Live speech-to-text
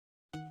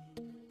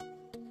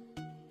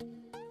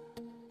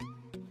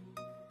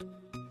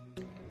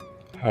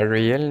Her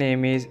real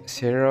name is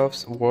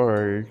Seraph's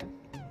World.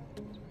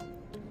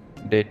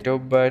 Date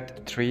of birth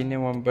 3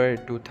 November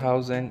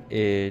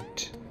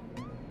 2008.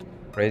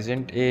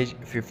 Present age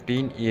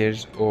 15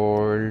 years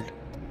old.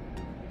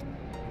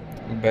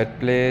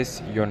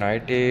 Birthplace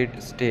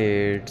United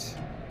States.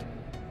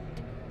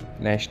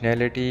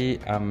 Nationality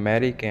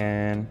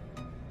American.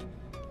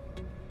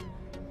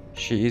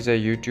 She is a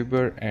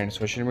YouTuber and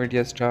social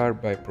media star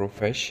by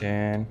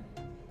profession.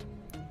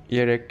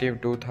 Year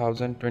active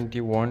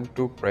 2021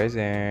 to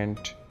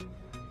present.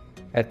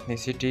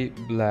 Ethnicity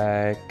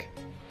Black.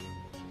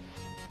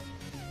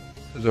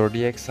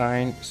 Zodiac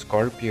sign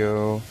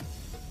Scorpio.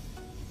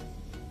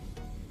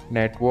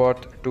 Net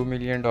worth $2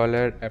 million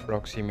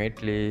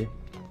approximately.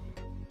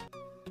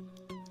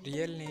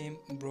 Real name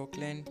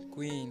Brooklyn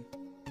Queen.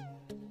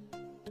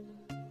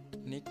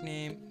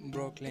 Nickname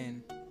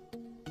Brooklyn.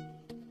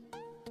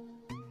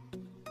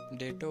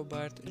 Date of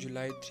birth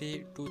July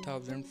 3,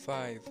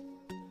 2005.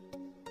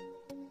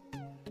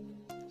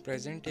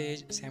 Present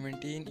age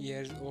 17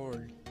 years old.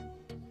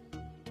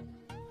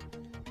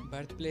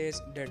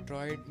 Birthplace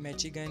Detroit,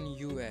 Michigan,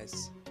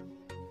 US.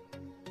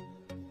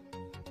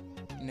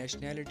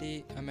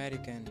 Nationality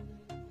American.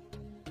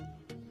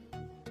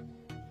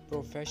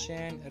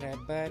 Profession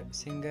rapper,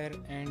 singer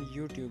and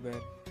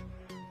YouTuber.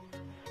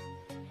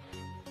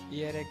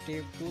 Year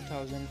active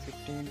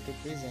 2015 to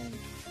present.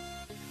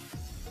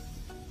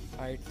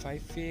 Height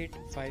 5 feet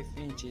 5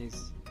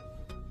 inches.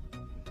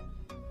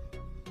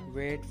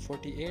 Weight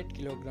 48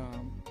 kg.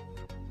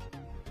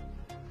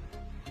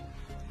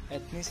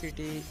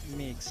 Ethnicity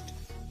mixed.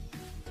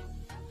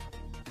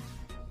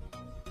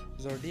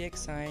 Zodiac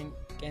sign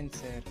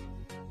Cancer.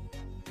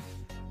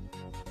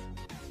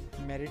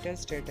 Marital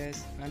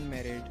status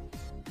unmarried.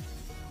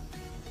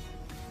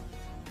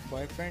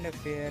 Boyfriend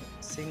affair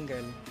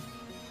single.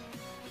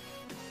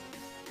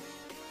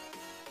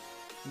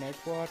 Net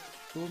worth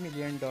 $2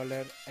 million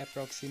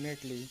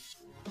approximately.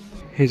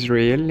 His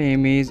real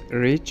name is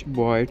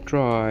RichBoy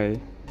Troy.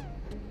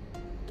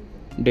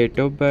 Date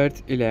of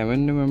birth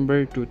 11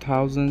 November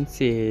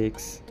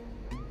 2006.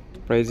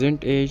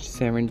 Present age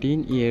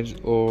 17 years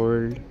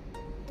old.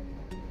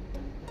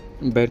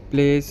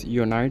 Birthplace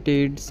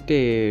United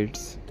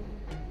States.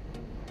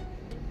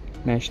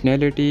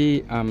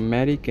 Nationality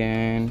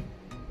American.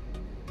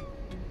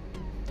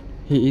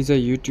 He is a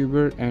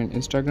YouTuber and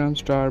Instagram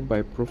star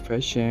by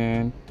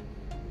profession.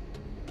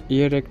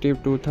 Year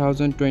active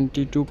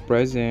 2022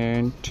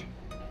 present.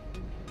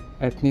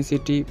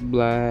 Ethnicity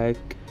Black.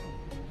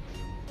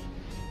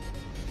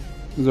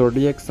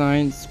 Zodiac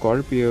sign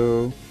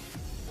Scorpio.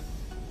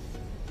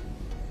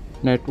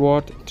 Net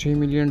worth $3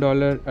 million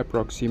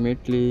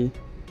approximately.